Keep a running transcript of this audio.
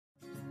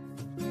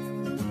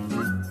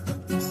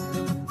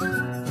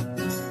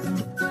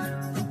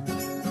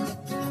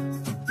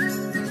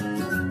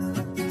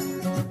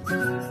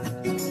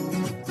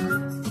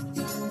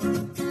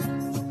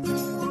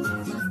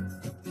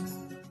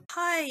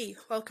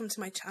welcome to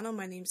my channel.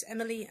 My name's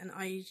Emily and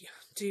I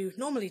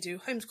normally do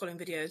homeschooling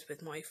videos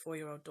with my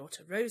 4-year-old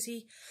daughter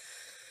Rosie.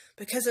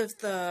 Because of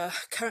the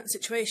current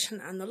situation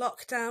and the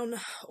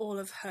lockdown, all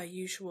of her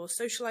usual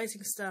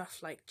socialising stuff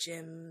like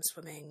gym,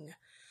 swimming,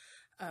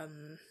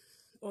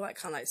 all that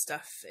kind of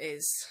stuff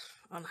is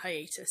on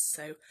hiatus.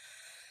 So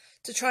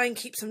to try and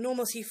keep some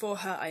normalcy for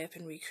her, I have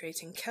been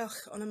recreating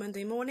Celch on a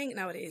Monday morning.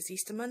 Now it is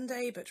Easter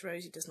Monday, but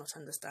Rosie does not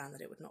understand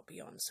that it would not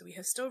be on. So we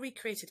have still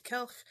recreated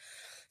Celch.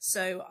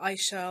 So I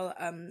shall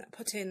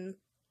put in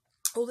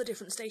all the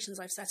different stations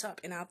I've set up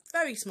in our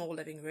very small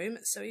living room.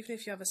 So even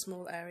if you have a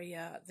small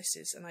area, this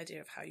is an idea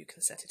of how you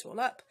can set it all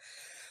up.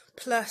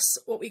 Plus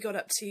what we got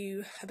up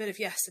to a bit of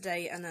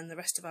yesterday and then the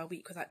rest of our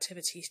week with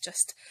activities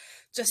just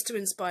to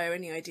inspire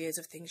any ideas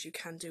of things you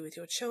can do with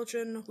your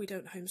children. We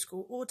don't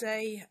homeschool all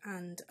day,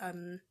 and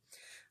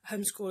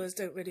homeschoolers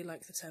don't really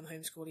like the term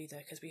homeschool either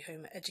because we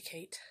home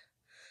educate.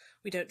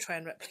 We don't try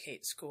and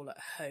replicate school at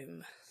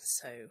home.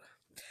 So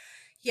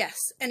yes,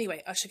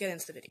 anyway, I should get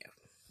into the video.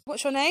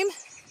 What's your name?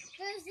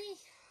 Rosie.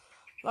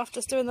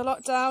 After's doing the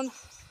lockdown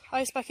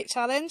ice bucket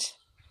challenge.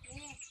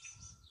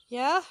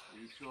 Yeah? Are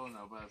you sure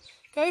now, Babs?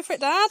 Go for it,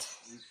 Dad.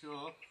 Are you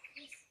sure?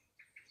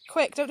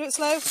 Quick, don't do it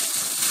slow.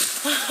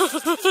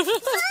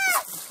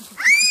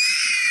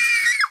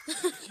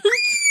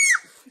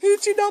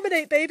 Who'd you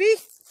nominate, baby?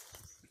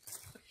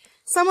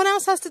 Someone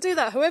else has to do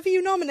that. Whoever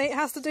you nominate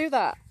has to do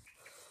that.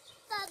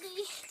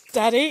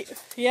 Daddy. Daddy?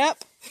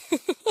 Yep.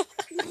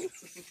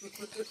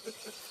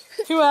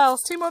 Who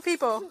else? 2 more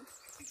people.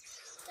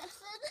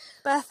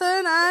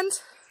 Bethan and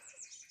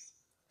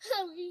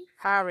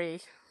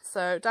Harry.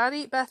 So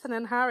Daddy, Bethan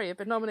and Harry have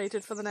been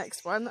nominated for the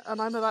next one,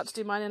 and I'm about to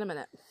do mine in a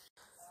minute.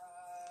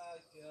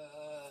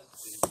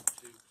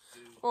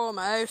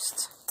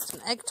 Almost. It's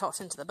an egg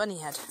tot into the bunny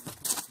head.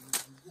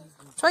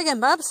 Try again,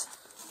 Babs.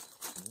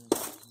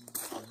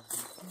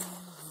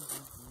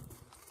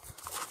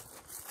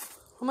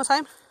 One more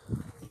time.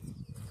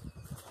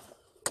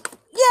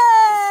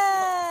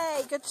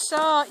 Yay! Good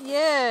shot,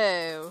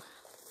 you.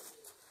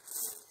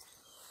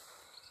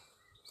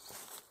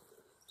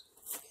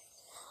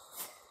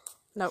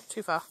 Nope,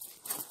 too far.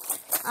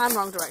 And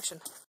wrong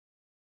direction.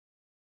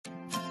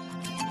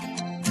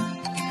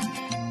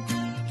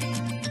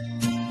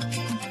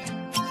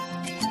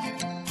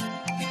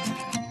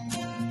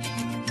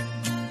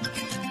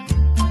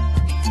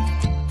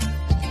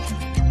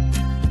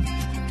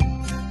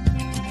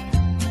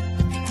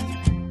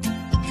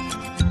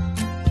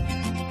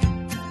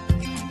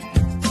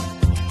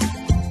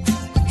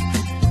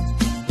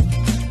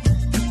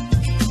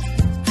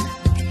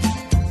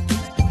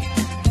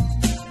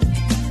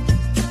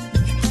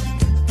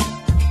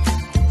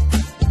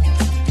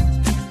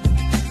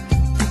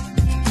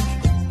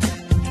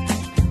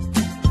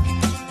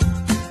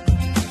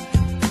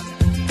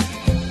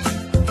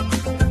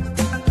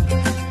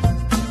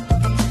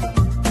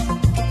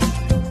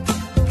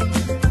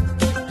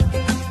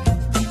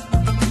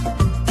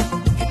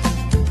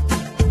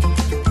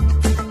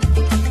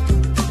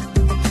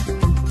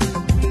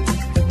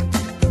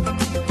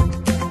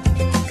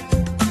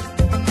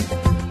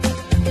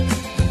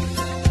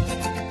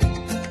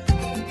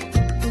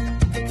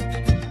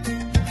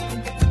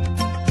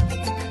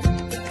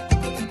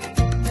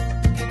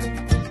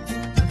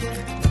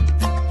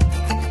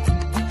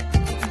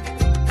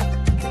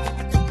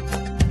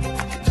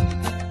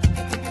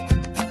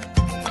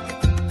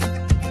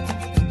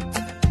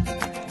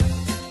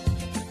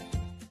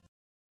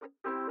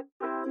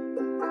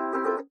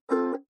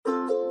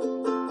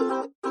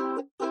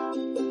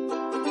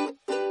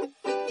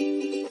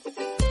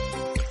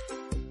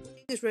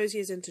 Rosie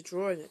is into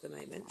drawing at the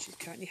moment. She's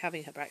currently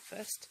having her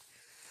breakfast.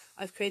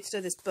 I've created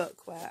her this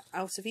book where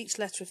out of each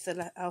letter of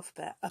the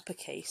alphabet,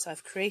 uppercase,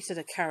 I've created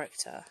a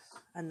character,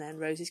 and then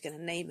Rosie's going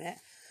to name it,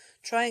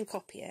 try and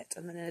copy it,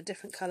 and then in a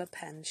different colour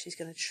pen she's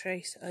going to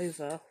trace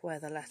over where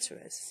the letter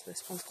is. So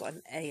this one's got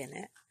an A in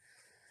it,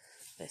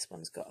 this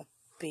one's got a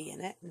B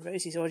in it, and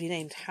Rosie's already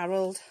named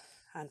Harold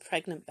and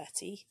Pregnant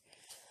Betty,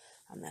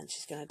 and then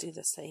she's going to do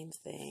the same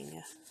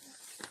thing.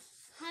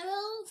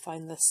 Harold.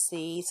 Find the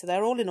C. So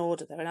they're all in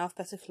order. They're in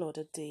alphabetical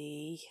order.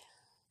 D.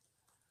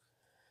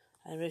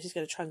 And Rosie's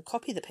going to try and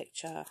copy the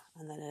picture,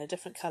 and then in a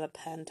different colour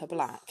pen to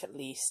black at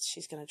least,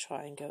 she's going to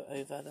try and go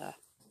over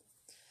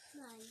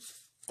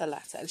the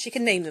letter. And she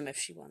can name them if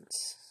she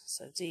wants.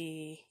 So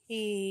D,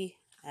 E,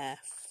 F,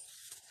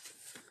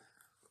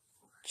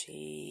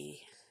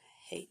 G,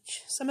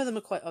 H. Some of them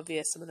are quite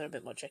obvious, some of them are a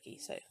bit more tricky,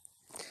 so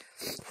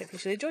hope you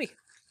should enjoy.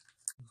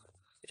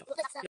 Good job.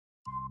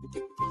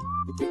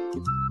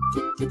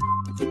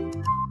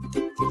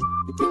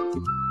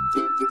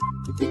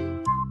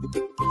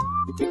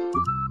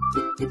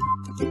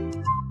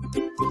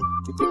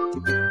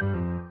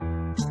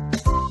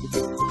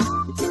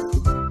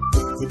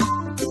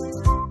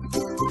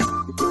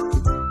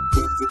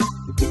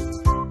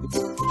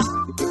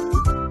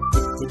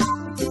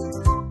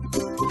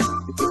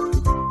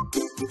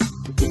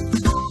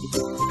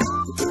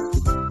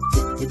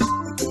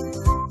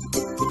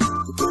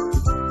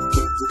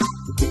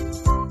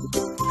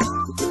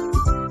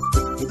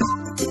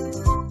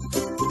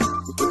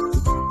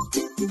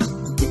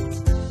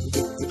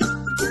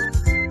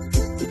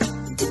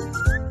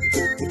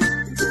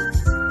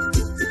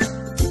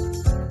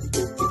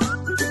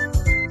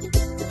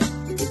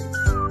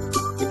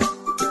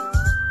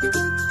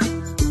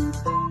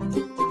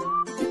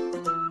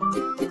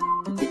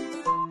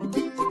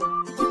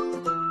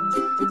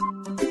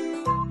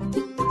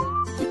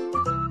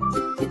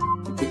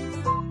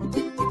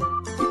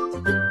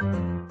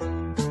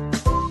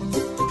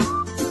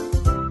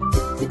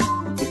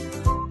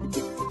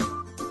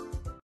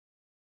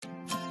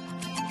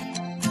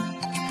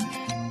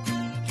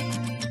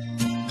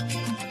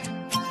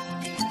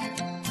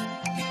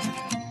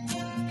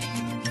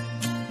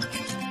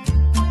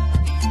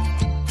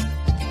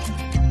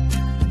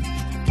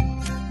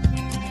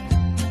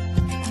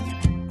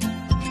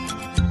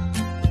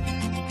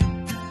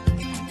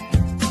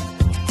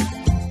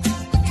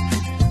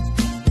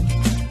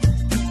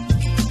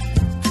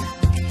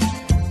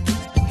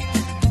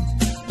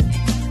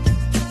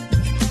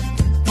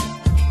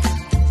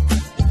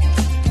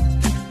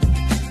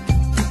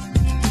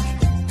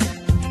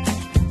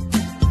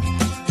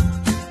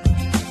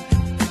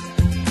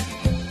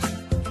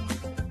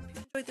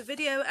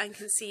 and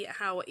can see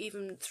how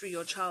even through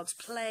your child's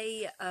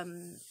play,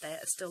 they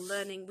are still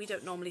learning. We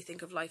don't normally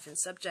think of life in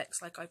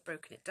subjects like I've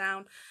broken it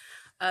down.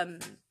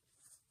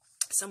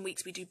 Some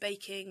weeks we do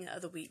baking,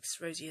 other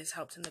weeks Rosie has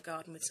helped in the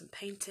garden with some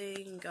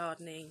painting,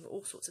 gardening,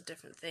 all sorts of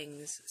different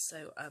things.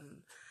 So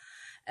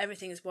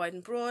everything is wide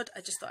and broad. I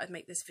just thought I'd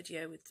make this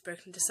video with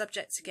broken into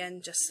subjects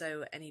again, just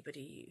so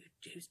anybody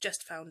who's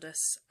just found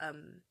us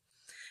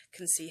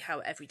can see how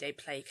everyday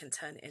play can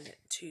turn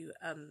into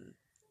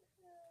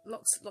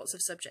lots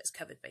of subjects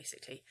covered,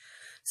 basically.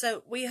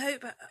 So we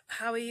hope,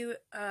 how are you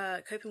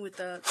coping with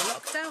the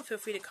lockdown? Feel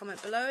free to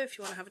comment below if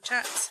you want to have a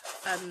chat.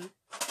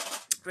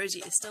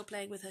 Rosie is still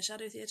playing with her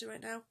shadow theatre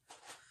right now,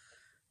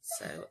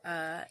 so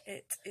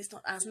it is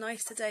not as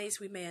nice today, so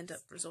we may end up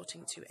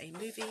resorting to a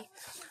movie,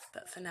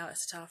 but for now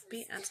it's a ta from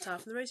me and a ta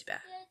from the Rosie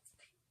Bear.